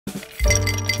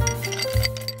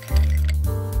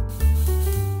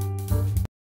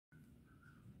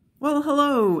Well,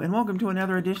 hello, and welcome to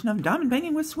another edition of Diamond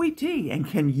Painting with Sweet Tea. And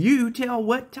can you tell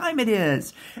what time it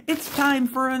is? It's time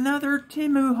for another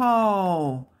TEMU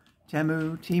haul.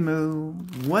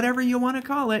 TEMU, whatever you want to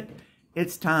call it.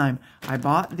 It's time. I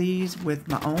bought these with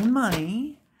my own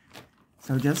money,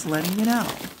 so just letting you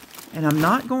know. And I'm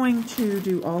not going to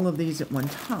do all of these at one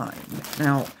time.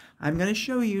 Now, I'm going to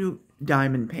show you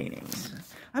diamond paintings.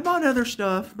 I bought other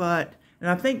stuff, and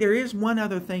I think there is one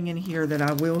other thing in here that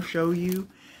I will show you.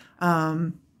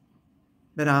 But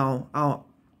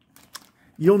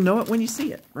you'll know it when you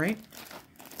see it, right?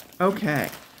 Okay.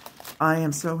 I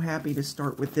am so happy to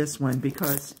start with this one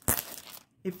because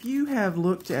if you have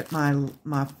looked at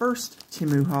my first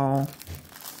TEMU haul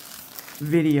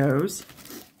videos,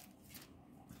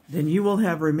 then you will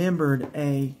have remembered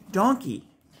a donkey.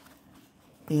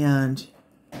 And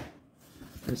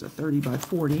there's a 30 by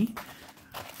 40.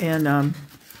 And,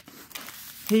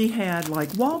 he had like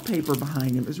wallpaper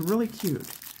behind him. It was really cute.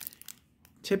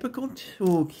 Typical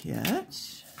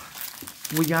toolkit.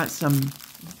 We got some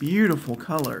beautiful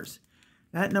colors.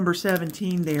 That number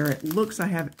 17 there, it looks I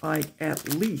have like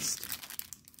at least,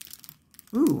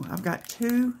 I've got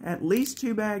at least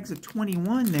two bags of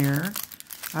 21 there.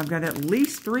 I've got at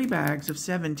least 3 bags of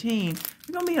 17. There's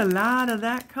going to be a lot of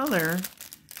that color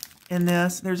in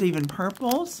this. There's even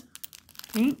purples,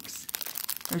 pinks.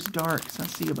 There's darks. I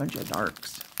see a bunch of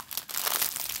darks.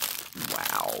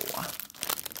 Wow.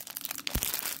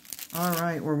 All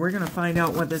right, well, we're going to find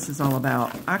out what this is all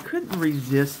about. I couldn't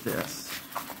resist this.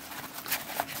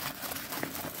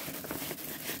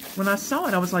 When I saw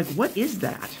it, I was like, what is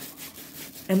that?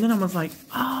 And then I was like,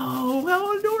 oh,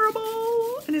 how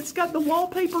adorable. And it's got the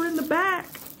wallpaper in the back.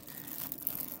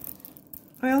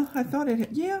 Well, I thought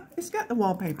it's got the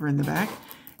wallpaper in the back.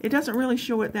 It doesn't really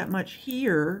show it that much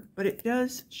here, but it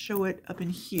does show it up in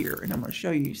here. And I'm going to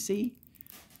show you, see?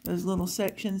 Those little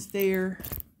sections there.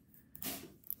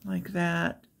 Like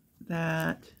that,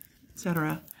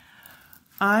 etc.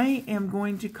 I am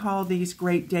going to call these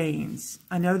Great Danes.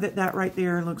 I know that right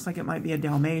there looks like it might be a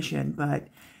Dalmatian, but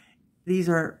these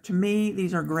are, to me,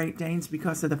 these are Great Danes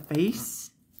because of the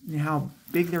face and how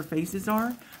big their faces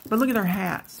are. But look at their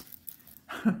hats.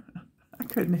 I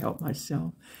couldn't help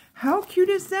myself. How cute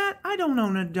is that? I don't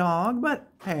own a dog, but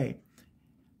hey,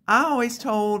 I always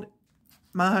told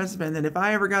my husband that if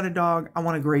I ever got a dog, I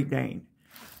want a Great Dane.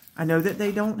 I know that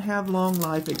they don't have long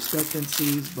life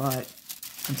expectancies, but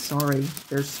I'm sorry,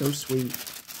 they're so sweet.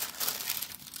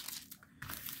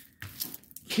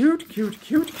 Cute, cute,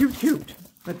 cute, cute, cute.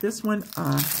 But this one,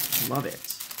 I love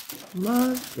it.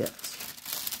 Love it.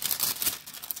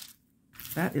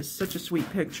 That is such a sweet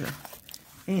picture.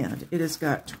 And it has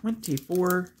got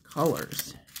 24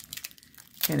 colors.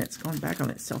 And it's gone back on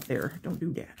itself there. Don't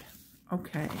do that.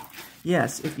 Okay.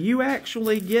 Yes, if you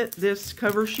actually get this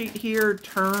cover sheet here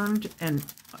turned and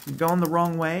gone the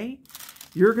wrong way,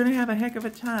 you're going to have a heck of a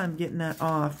time getting that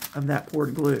off of that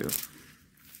poured glue.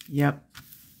 Yep.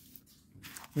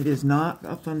 It is not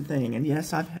a fun thing. And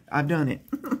yes, I've done it.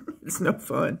 It's no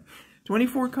fun.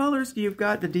 24 colors. You've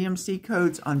got the DMC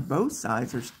codes on both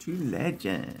sides. There's 2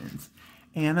 legends.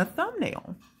 And a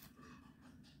thumbnail.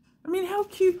 I mean, how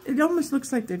cute. It almost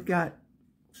looks like they've got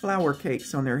flower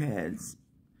cakes on their heads.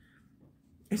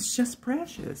 It's just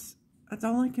precious. That's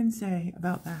all I can say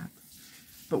about that.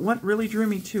 But what really drew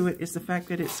me to it is the fact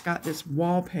that it's got this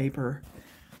wallpaper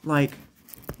like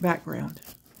background.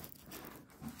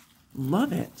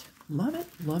 Love it. Love it,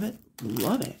 love it,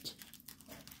 love it.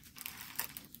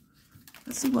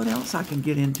 Let's see what else I can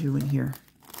get into in here.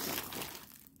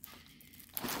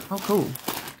 Oh, cool.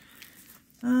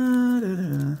 I'm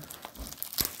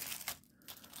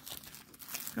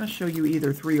going to show you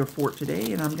either 3 or 4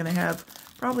 today, and I'm going to have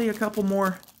probably a couple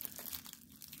more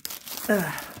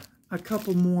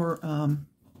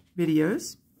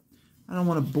videos. I don't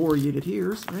want to bore you to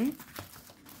tears, right?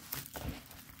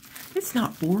 It's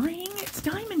not boring. It's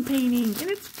diamond painting,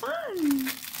 and it's fun.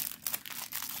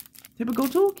 Typical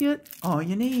toolkit. All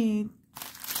you need.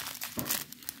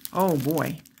 Oh,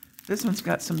 boy. This one's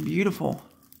got some beautiful,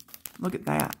 look at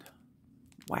that.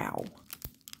 Wow.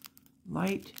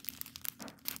 Light,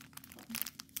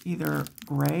 either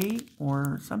gray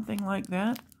or something like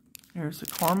that. There's a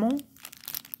caramel.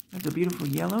 There's a beautiful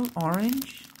yellow,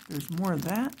 orange. There's more of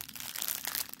that.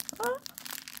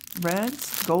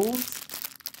 Reds, golds.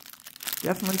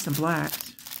 Definitely some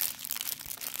blacks.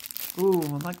 Ooh,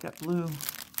 I like that blue.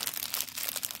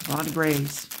 A lot of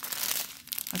grays.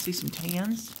 I see some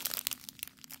tans.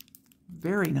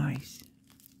 Very nice.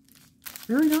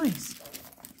 Very nice.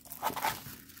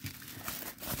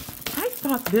 I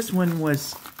thought this one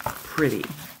was pretty.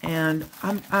 And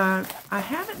I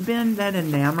haven't been that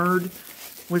enamored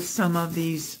with some of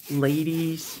these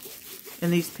ladies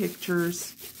in these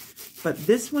pictures. But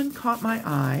this one caught my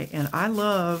eye, and I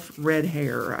love red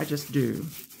hair. I just do.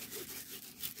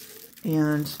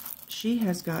 And she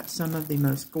has got some of the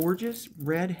most gorgeous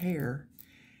red hair.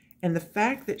 And the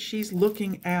fact that she's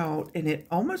looking out, and it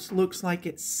almost looks like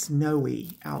it's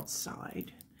snowy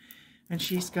outside. And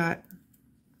she's got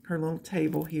her little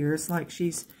table here. It's like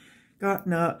she's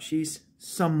gotten up. She's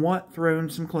somewhat thrown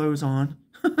some clothes on.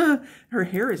 Her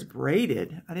hair is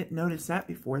braided. I didn't notice that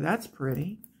before. That's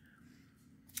pretty.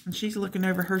 And she's looking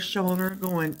over her shoulder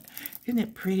going, isn't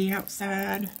it pretty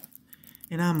outside?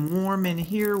 And I'm warm in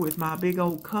here with my big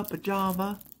old cup of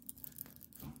Java.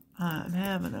 I'm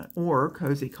having or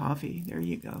cozy coffee. There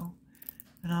you go.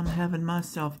 And I'm having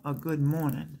myself a good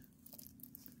morning.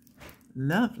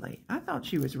 Lovely. I thought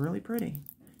she was really pretty.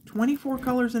 24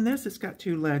 colors in this. It's got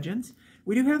 2 legends.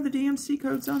 We do have the DMC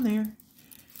codes on there.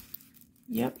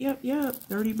 Yep.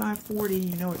 30 by 40.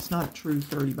 You know it's not a true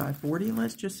 30 by 40.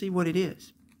 Let's just see what it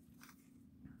is.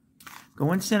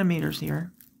 Go in centimeters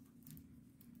here.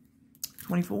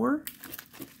 24.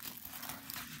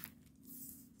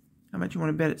 How much you want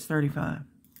to bet it's 35?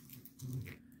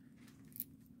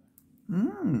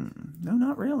 No,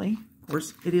 not really. Of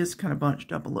course, it is kind of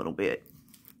bunched up a little bit.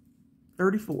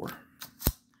 34.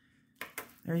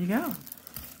 There you go.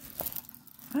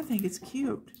 I think it's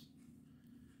cute.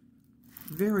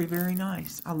 Very, very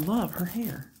nice. I love her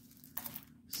hair.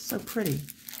 So pretty.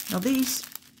 Now these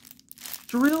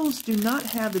drills do not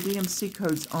have the DMC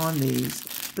codes on these,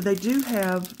 but they do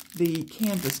have the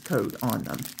canvas code on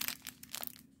them.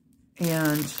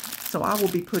 And so I will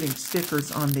be putting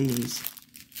stickers on these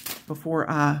before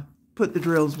I put the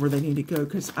drills where they need to go,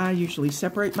 because I usually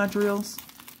separate my drills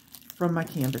from my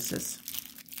canvases.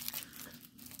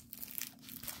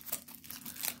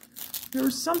 There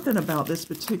was something about this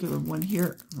particular one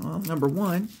here. Well, number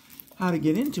one, how to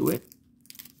get into it.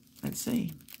 Let's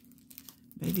see.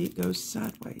 Maybe it goes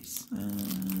sideways.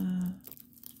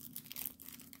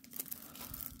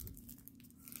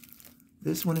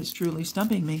 This one is truly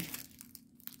stumping me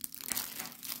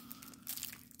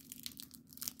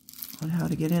on how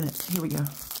to get in it. Here we go.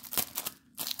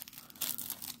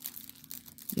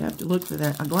 You have to look for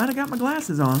that. I'm glad I got my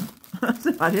glasses on.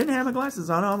 If I didn't have my glasses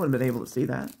on, I wouldn't have been able to see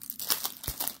that.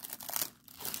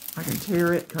 I can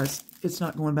tear it because it's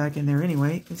not going back in there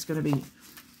anyway. It's going to be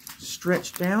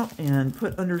stretched out and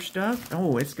put under stuff.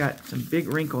 Oh, it's got some big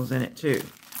wrinkles in it too.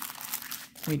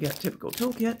 We got typical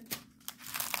toolkit.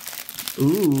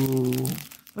 Ooh,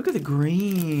 look at the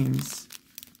greens.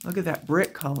 Look at that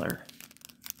brick color.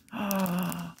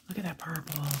 Ah, look at that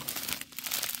purple.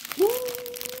 Ooh,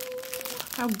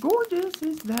 how gorgeous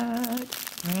is that?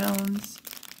 Browns,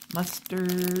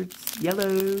 mustards,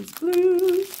 yellows,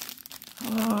 blues.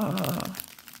 Ah,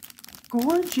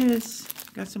 gorgeous.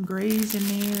 Got some grays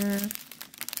in there.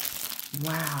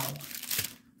 Wow.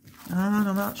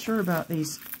 I'm not sure about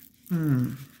these.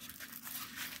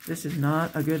 This is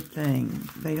not a good thing.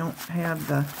 They don't have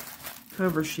the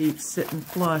cover sheets sitting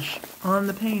flush on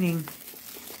the painting.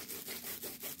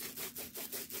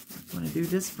 I'm going to do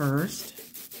this first.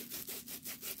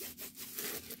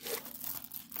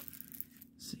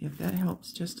 See if that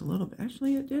helps just a little bit.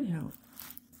 Actually, it did help.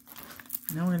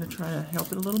 Now we're going to try to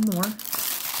help it a little more.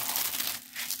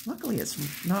 Luckily,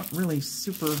 it's not really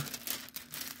super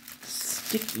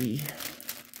sticky.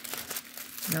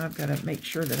 Now I've got to make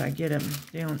sure that I get them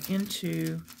down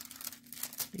into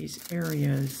these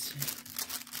areas.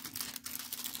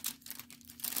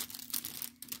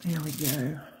 There we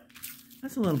go.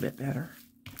 That's a little bit better.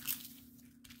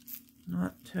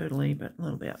 Not totally, but a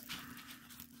little bit.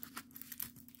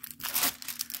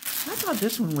 I thought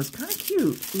this one was kind of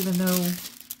cute, even though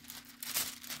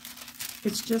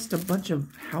it's just a bunch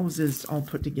of houses all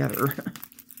put together.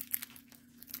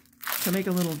 To make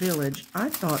a little village. I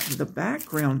thought the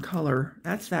background color,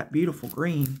 that's that beautiful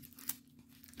green.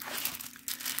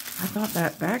 I thought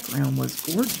that background was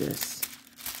gorgeous.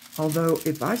 Although,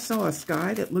 if I saw a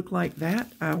sky that looked like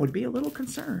that, I would be a little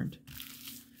concerned.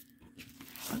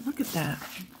 But look at that.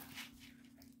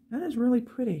 That is really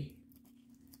pretty.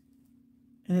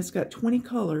 And it's got 20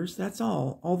 colors, that's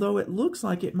all. Although it looks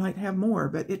like it might have more,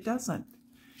 but it doesn't.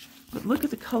 But look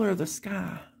at the color of the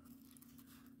sky.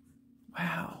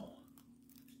 Wow.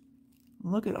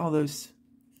 Look at all those.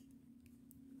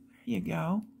 There you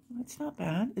go. That's not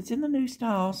bad. It's in the new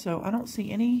style, so I don't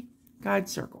see any guide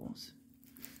circles.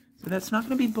 So that's not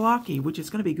going to be blocky, which is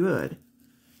going to be good.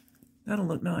 That'll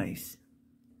look nice.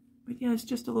 But yeah, it's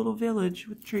just a little village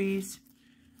with trees.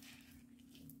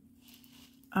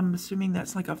 I'm assuming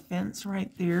that's like a fence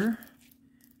right there.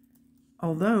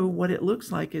 Although, what it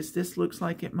looks like is this looks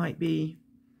like it might be,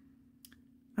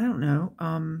 I don't know,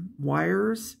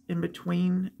 wires in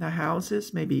between the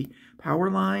houses, maybe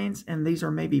power lines, and these are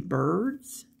maybe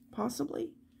birds,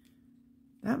 possibly.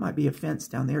 That might be a fence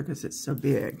down there because it's so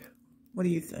big. What do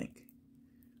you think?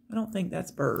 I don't think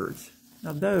that's birds.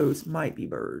 Now, those might be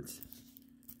birds.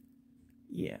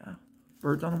 Yeah,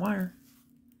 birds on a wire.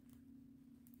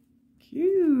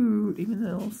 Cute. Even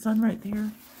the little sun right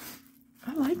there.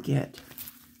 I like it.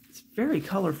 It's very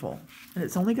colorful. And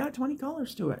it's only got 20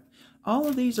 colors to it. All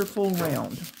of these are full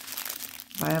round.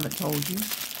 If I haven't told you.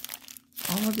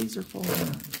 All of these are full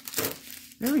round.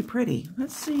 Very pretty.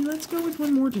 Let's see. Let's go with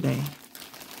one more today.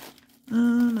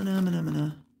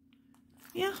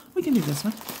 Yeah, we can do this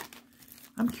one.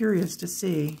 I'm curious to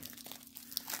see.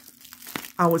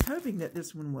 I was hoping that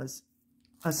this one was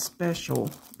a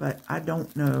special, but I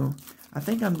don't know. I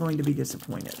think I'm going to be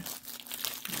disappointed.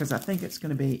 Because I think it's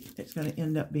going to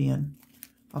end up being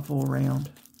a full round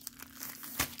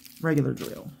regular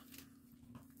drill.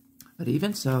 But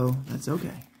even so, that's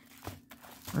okay.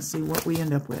 Let's see what we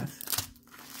end up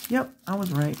with. Yep, I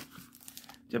was right.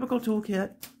 Typical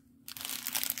toolkit.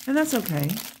 And that's okay.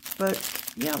 But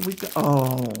yeah, we got,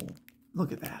 oh,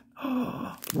 look at that.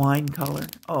 Oh, wine color.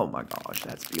 Oh my gosh,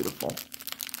 that's beautiful.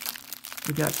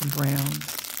 We got some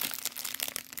browns.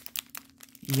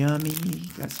 Yummy.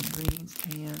 Got some greens,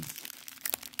 tans.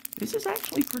 This is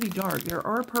actually pretty dark. There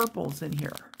are purples in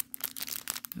here.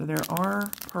 So there are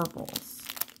purples.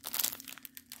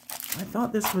 I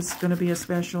thought this was going to be a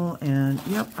special, and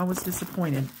yep, I was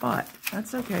disappointed. But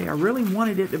that's okay. I really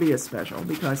wanted it to be a special,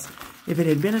 because if it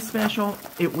had been a special,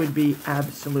 it would be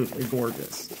absolutely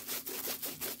gorgeous.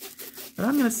 But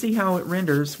I'm going to see how it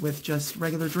renders with just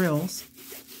regular drills.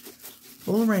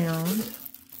 Full round.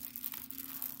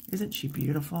 Isn't she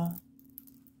beautiful?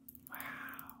 Wow.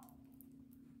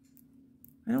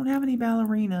 I don't have any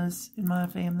ballerinas in my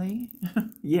family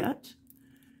yet.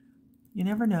 You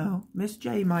never know. Miss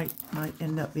J might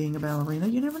end up being a ballerina.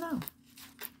 You never know.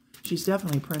 She's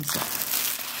definitely a princess.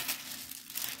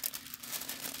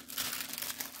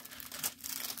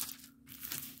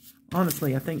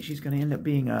 Honestly, I think she's going to end up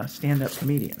being a stand-up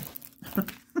comedian.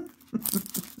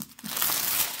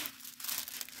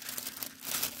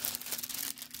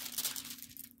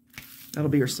 That'll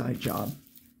be her side job.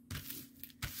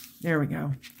 There we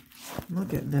go.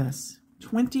 Look at this.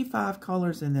 25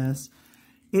 colors in this.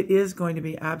 It is going to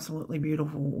be absolutely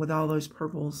beautiful with all those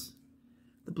purples,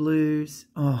 the blues.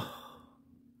 Oh,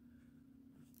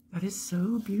 that is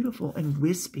so beautiful and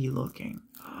wispy looking.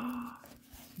 Oh,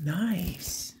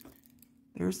 nice.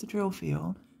 There's the drill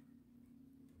field.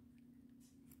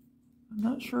 I'm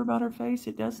not sure about her face.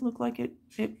 It does look like it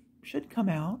should come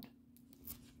out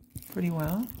pretty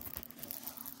well.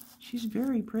 She's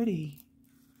very pretty.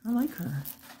 I like her.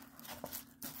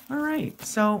 All right,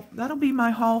 so that'll be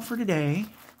my haul for today.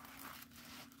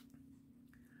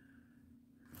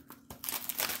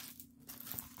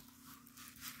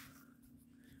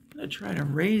 I'm going to try to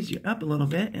raise you up a little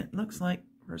bit. It looks like,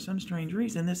 for some strange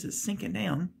reason, this is sinking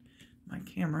down my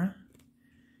camera.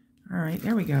 All right,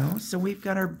 there we go. So we've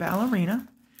got our ballerina.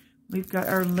 We've got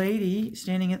our lady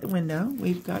standing at the window.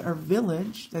 We've got our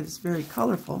village that is very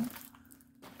colorful.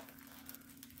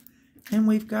 And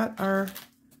we've got our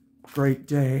Great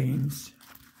Danes.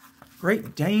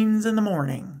 Great Danes in the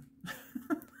morning.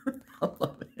 I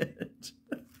love it.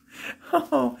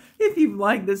 Oh, if you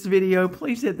like this video,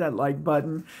 please hit that like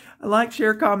button. Like,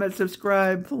 share, comment,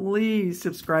 subscribe. Please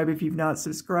subscribe if you've not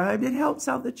subscribed. It helps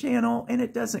out the channel, and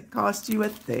it doesn't cost you a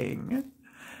thing.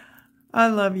 I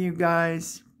love you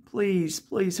guys. Please,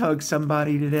 please hug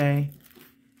somebody today.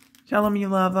 Tell them you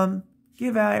love them.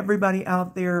 Give out everybody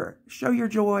out there. Show your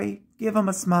joy. Give them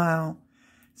a smile.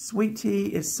 Sweet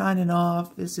Tea is signing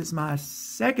off. This is my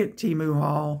second TEMU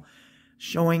haul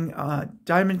showing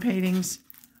diamond paintings.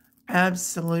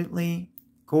 Absolutely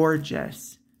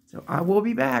gorgeous. So I will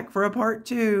be back for a part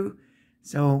 2.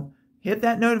 So hit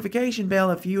that notification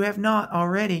bell if you have not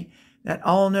already. That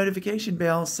all notification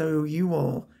bell so you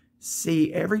will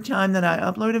see every time that I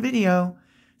upload a video.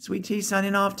 Sweet Tea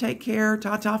signing off. Take care.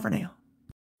 Ta-ta for now.